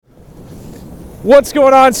What's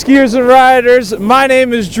going on, skiers and riders? My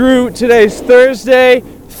name is Drew. Today's Thursday,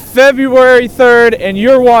 February 3rd, and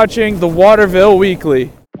you're watching the Waterville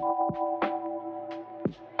Weekly.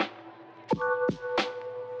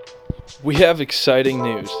 We have exciting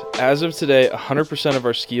news. As of today, 100% of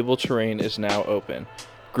our skiable terrain is now open.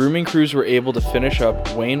 Grooming crews were able to finish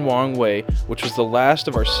up Wayne Wong Way, which was the last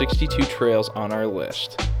of our 62 trails on our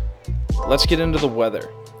list. Let's get into the weather.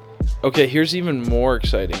 Okay, here's even more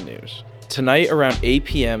exciting news. Tonight around 8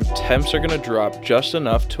 p.m., temps are going to drop just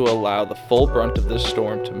enough to allow the full brunt of this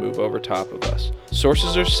storm to move over top of us.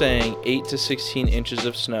 Sources are saying 8 to 16 inches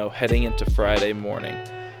of snow heading into Friday morning.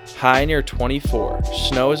 High near 24.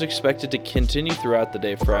 Snow is expected to continue throughout the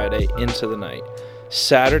day Friday into the night.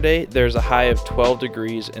 Saturday, there's a high of 12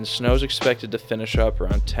 degrees and snow is expected to finish up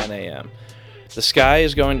around 10 a.m. The sky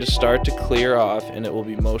is going to start to clear off and it will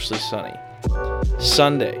be mostly sunny.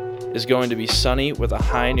 Sunday is going to be sunny with a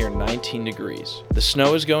high near 19 degrees. The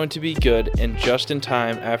snow is going to be good and just in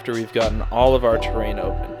time after we've gotten all of our terrain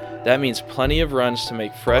open. That means plenty of runs to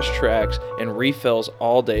make fresh tracks and refills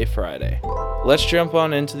all day Friday. Let's jump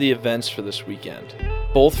on into the events for this weekend.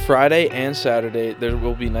 Both Friday and Saturday, there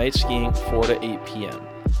will be night skiing 4 to 8 p.m.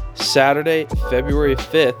 Saturday, February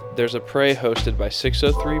 5th, there's a parade hosted by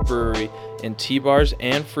 603 Brewery in T-Bars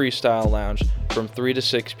and Freestyle Lounge from 3 to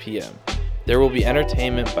 6 p.m. There will be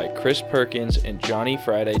entertainment by Chris Perkins and Johnny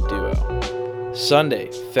Friday Duo.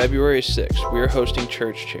 Sunday, February 6th, we are hosting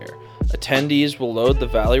Church Chair. Attendees will load the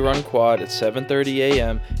Valley Run Quad at 7:30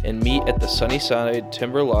 a.m. and meet at the Sunnyside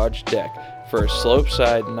Timber Lodge deck for a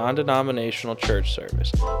slopeside non-denominational church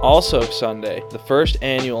service. Also Sunday, the first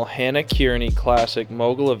annual Hannah Kearney Classic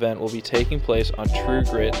Mogul event will be taking place on True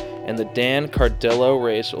Grit, and the Dan Cardillo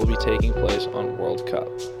race will be taking place on World Cup.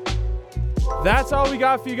 That's all we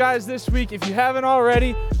got for you guys this week. If you haven't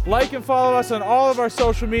already, like and follow us on all of our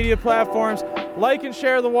social media platforms. Like and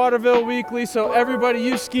share the Waterville Weekly so everybody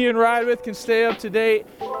you ski and ride with can stay up to date.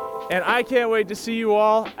 And I can't wait to see you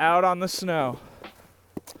all out on the snow.